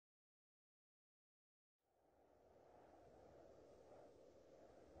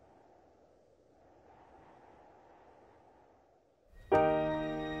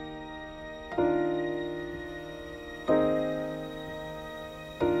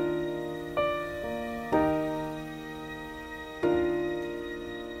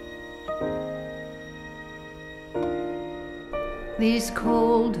These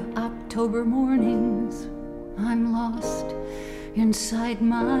cold October mornings, I'm lost inside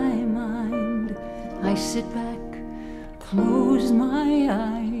my mind. I sit back, close my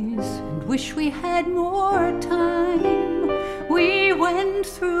eyes, and wish we had more time. We went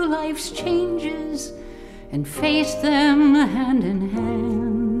through life's changes and faced them hand in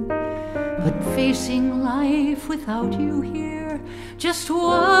hand. But facing life without you here just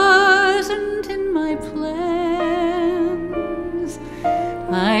wasn't in my plans.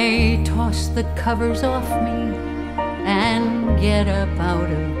 I toss the covers off me and get up out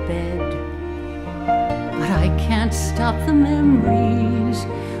of bed, but I can't stop the memories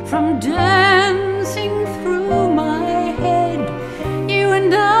from dancing through my head. You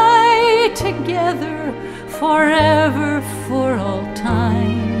and I together forever, for all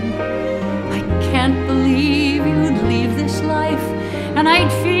time. I can't believe you'd leave this life and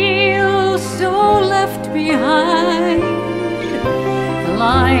I'd feel so left behind. The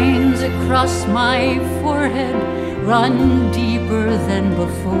lines across my forehead run deeper than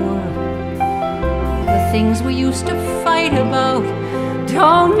before. The things we used to fight about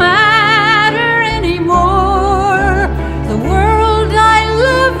don't matter anymore. The world I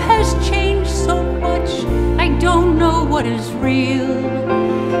love has changed so much, I don't know what is real.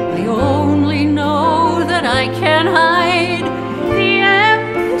 I only know that I can't hide the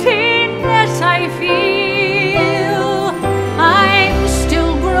emptiness I feel. I'm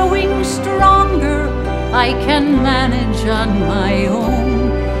still growing stronger, I can manage on my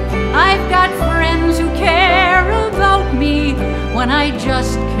own. I've got friends who care about me when I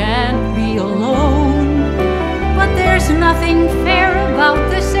just can't be alone. But there's nothing fair about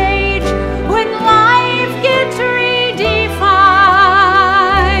this age when life gets redefined.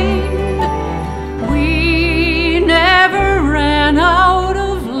 We never ran out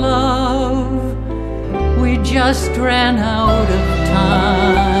of love, we just ran out of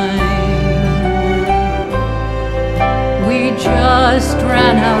time. We just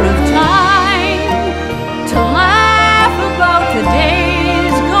ran out of time to laugh about the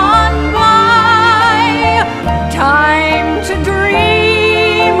days gone by, time to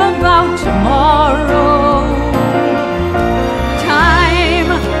dream about tomorrow. Time,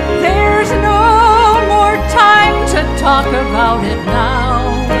 there's no more time to talk about it now,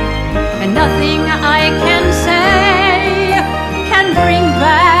 and nothing I can say can bring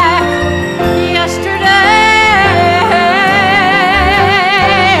back yesterday.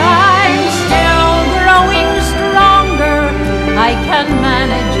 I can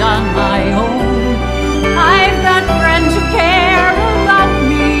manage on my own. I've got friends who care about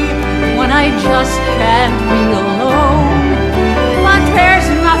me when I just can't be alone. But there's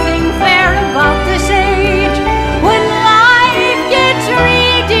nothing fair about this age when life gets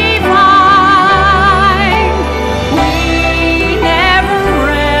redefined. We never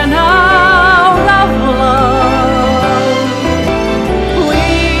ran out of love. We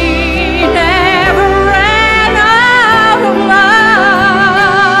never ran out of love.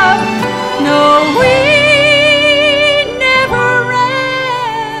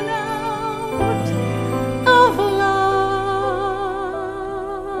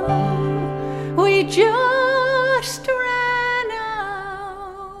 We just ran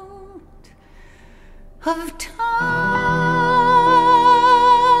out of time.